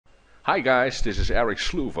Hi guys, this is Eric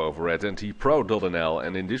Sloov over at ntpro.nl,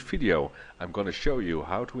 and in this video I'm going to show you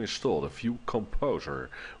how to install the View Composer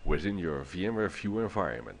within your VMware View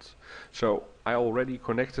environment. So I already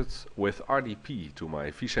connected with RDP to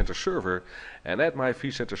my vCenter server, and at my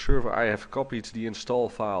vCenter server I have copied the install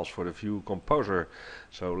files for the View Composer,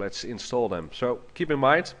 so let's install them. So keep in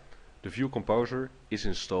mind, the View Composer is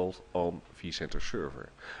installed on vCenter server.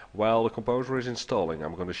 While the Composer is installing,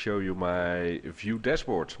 I'm going to show you my View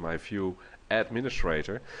dashboard, my View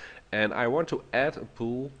administrator, and I want to add a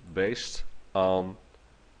pool based on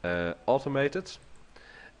automated,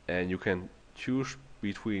 and you can choose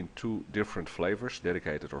between two different flavors,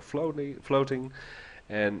 dedicated or floating,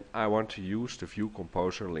 and I want to use the View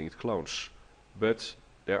Composer linked clones, but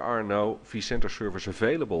there are no vCenter servers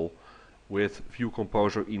available with View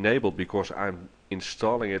Composer enabled because I'm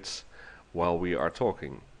installing it while we are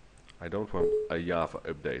talking. I don't want a Java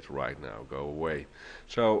update right now, go away.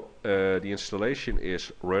 So the installation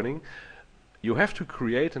is running. You have to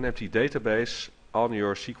create an empty database on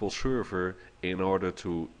your SQL server in order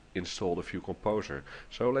to install the View Composer.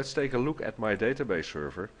 So let's take a look at my database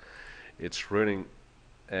server. It's running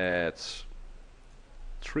at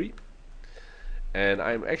 3. And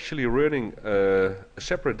I'm actually running a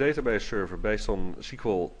separate database server based on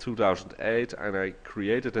SQL 2008, and I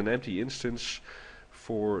created an empty instance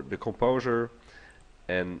for the Composer,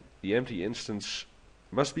 and the empty instance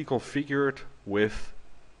must be configured with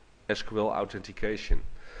SQL authentication.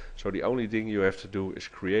 So the only thing you have to do is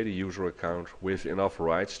create a user account with enough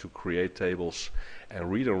rights to create tables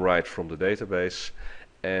and read and write from the database,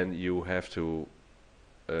 and you have to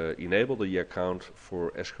enable the account for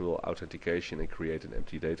SQL authentication and create an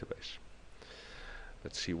empty database.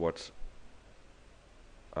 Let's see what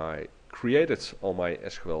I created on my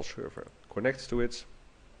SQL server. Connect to it.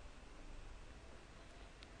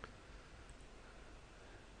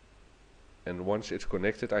 And once it's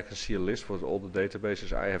connected, I can see a list with all the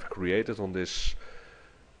databases I have created on this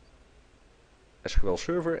SQL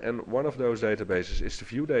server, and one of those databases is the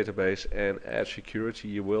View database, and at security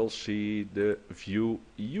you will see the View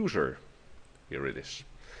user. Here it is.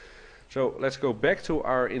 So let's go back to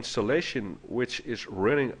our installation, which is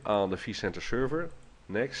running on the vCenter server.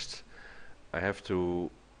 Next, I have to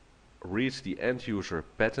read the end user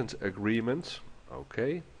patent agreement.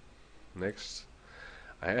 Okay. Next,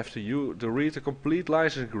 I have to read the complete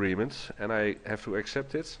license agreement, and I have to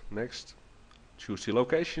accept it. Next, choose the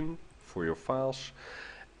location for your files,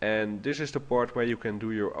 and this is the part where you can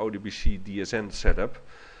do your ODBC DSN setup.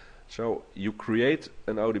 So you create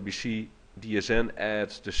an ODBC DSN at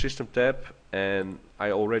the System tab, and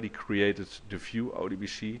I already created the View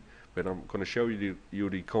ODBC, but I'm going to show you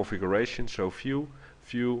the configuration. So View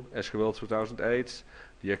SQL 2008,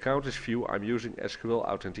 the account is View, I'm using SQL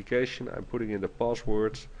authentication, I'm putting in the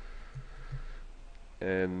password,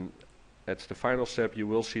 and at the final step you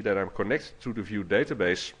will see that I'm connected to the View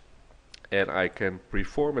database, and I can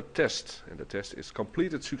perform a test, and the test is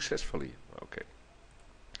completed successfully. Okay.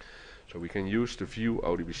 So we can use the View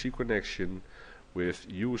ODBC connection with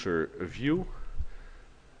user View,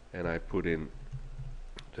 and I put in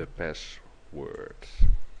the password.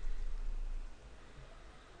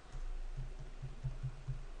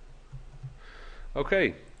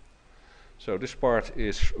 Okay. So this part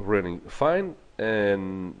is running fine,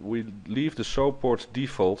 and we leave the show port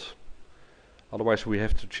default. Otherwise we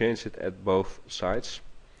have to change it at both sides.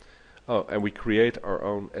 Oh, and we create our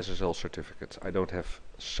own SSL certificate. I don't have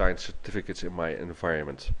signed certificates in my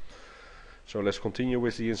environment. So let's continue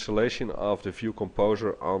with the installation of the View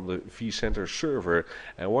Composer on the vCenter server.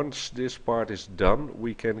 And once this part is done,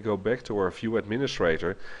 we can go back to our View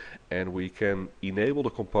administrator and we can enable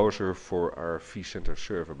the Composer for our vCenter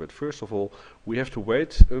server. But first of all, we have to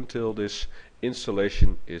wait until this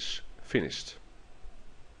installation is finished.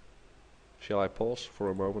 Shall I pause for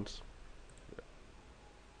a moment?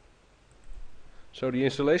 So the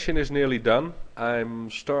installation is nearly done.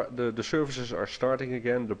 The services are starting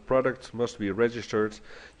again. The product must be registered.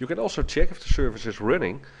 You can also check if the service is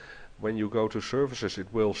running. When you go to services, it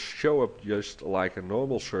will show up just like a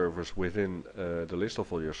normal service within the list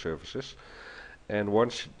of all your services. And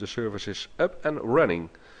once the service is up and running,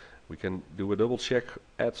 we can do a double check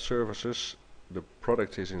at services. The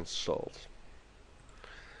product is installed.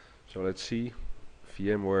 So let's see,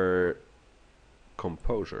 VMware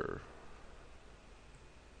Composer.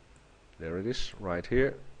 There it is, right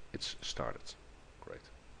here. It's started. Great.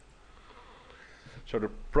 So the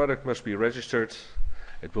product must be registered.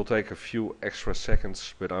 It will take a few extra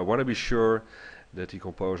seconds, but I want to be sure that the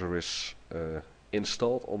Composer is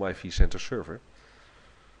installed on my vCenter server.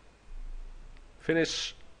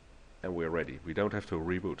 Finish, and we're ready. We don't have to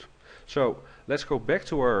reboot. So let's go back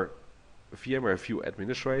to our VMware View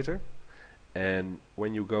Administrator, and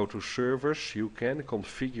when you go to servers, you can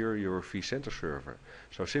configure your vCenter server.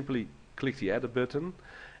 So simply click the Edit button,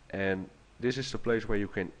 and this is the place where you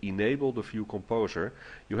can enable the View Composer.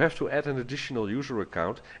 You have to add an additional user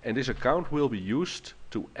account, and this account will be used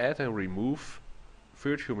to add and remove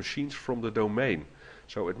virtual machines from the domain.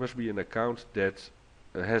 So it must be an account that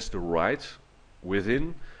has the right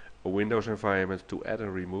within a Windows environment to add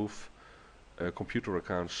and remove computer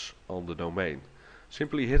accounts on the domain.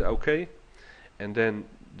 Simply hit OK, and then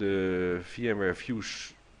the VMware View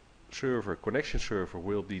server connection server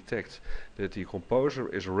will detect that the composer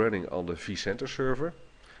is running on the vCenter server.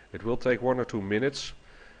 It will take 1 or 2 minutes,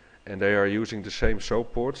 and they are using the same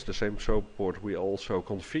SOAP ports. The same SOAP port we also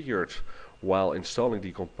configured while installing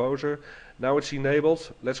the composer. Now it's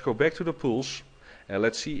enabled. Let's go back to the pools and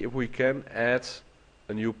let's see if we can add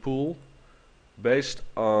a new pool based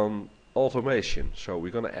on automation. So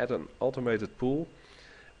we're going to add an automated pool.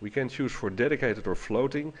 We can choose for dedicated or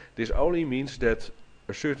floating. This only means that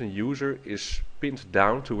a certain user is pinned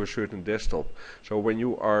down to a certain desktop. So when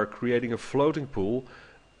you are creating a floating pool,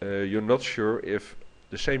 you're not sure if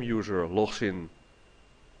the same user logs in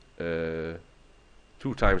 2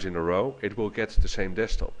 times in a row, it will get the same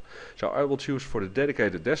desktop. So I will choose for the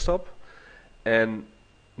dedicated desktop, and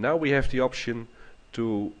now we have the option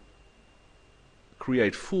to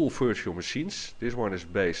create full virtual machines. This one is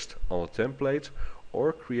based on a template,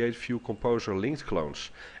 or create View Composer linked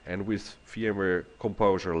clones. And with VMware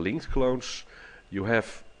Composer linked clones, you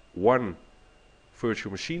have one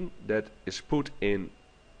virtual machine that is put in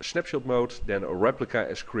snapshot mode, then a replica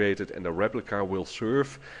is created, and the replica will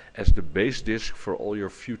serve as the base disk for all your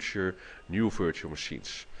future new virtual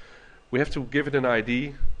machines. We have to give it an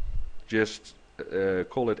ID, just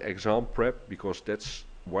call it exam prep, because that's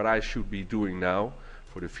what I should be doing now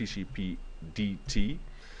for the VCP-DT.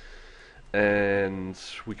 And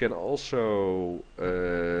we can also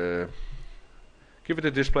give it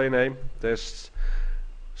a display name, test,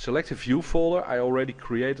 select a view folder. I already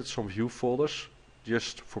created some view folders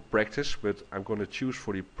just for practice, but I'm going to choose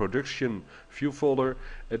for the production view folder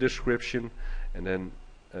a description, and then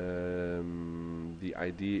the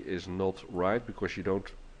ID is not right because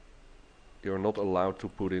you're not allowed to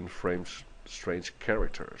put in frames strange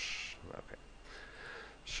characters. Okay.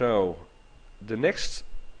 So the next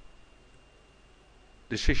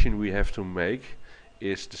decision we have to make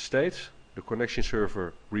is the state, the connection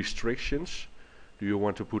server restrictions. Do you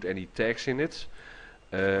want to put any tags in it?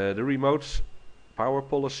 The remote power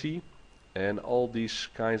policy, and all these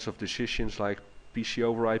kinds of decisions like PC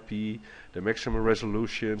over IP, the maximum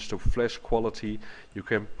resolutions, the flash quality. You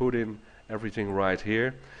can put in everything right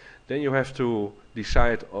here. Then you have to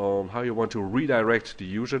decide on how you want to redirect the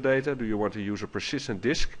user data. Do you want to use a persistent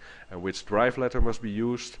disk, and which drive letter must be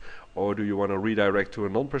used, or do you want to redirect to a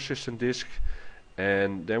non-persistent disk?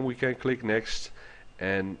 And then we can click next,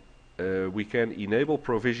 and we can enable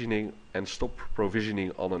provisioning and stop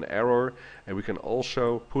provisioning on an error, and we can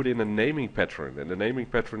also put in a naming pattern, and the naming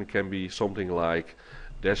pattern can be something like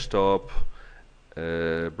desktop,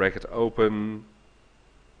 bracket open,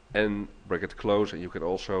 and bracket close, and you can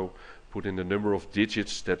also put in the number of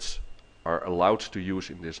digits that are allowed to use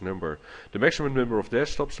in this number. The maximum number of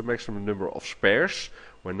desktops, the maximum number of spares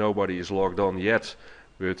when nobody is logged on yet,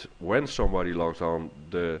 but when somebody logs on,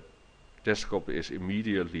 the desktop is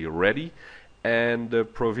immediately ready, and the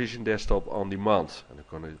provision desktop on demand, and I'm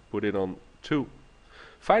going to put it on 2.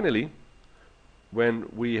 Finally, when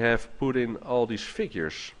we have put in all these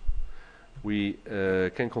figures, we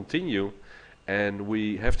can continue, and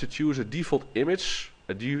we have to choose a default image,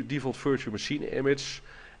 a default virtual machine image,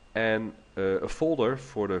 and a folder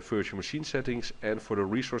for the virtual machine settings, and for the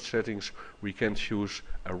resource settings we can choose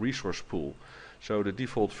a resource pool. So the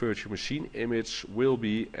default virtual machine image will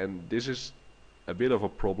be, and this is a bit of a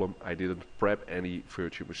problem, I didn't prep any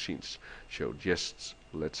virtual machines. So just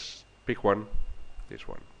let's pick one, this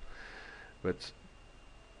one. But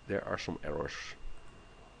there are some errors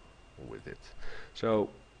with it. So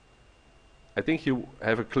I think you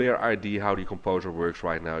have a clear idea how the composer works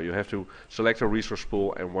right now. You have to select a resource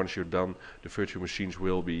pool, and once you're done, the virtual machines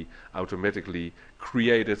will be automatically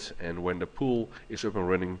created, and when the pool is up and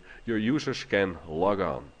running, your users can log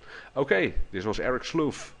on. Okay, this was Eric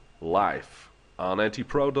Sloof live on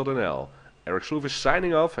ntpro.nl. Eric Sloof is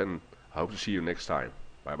signing off, and hope to see you next time.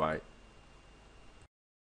 Bye bye.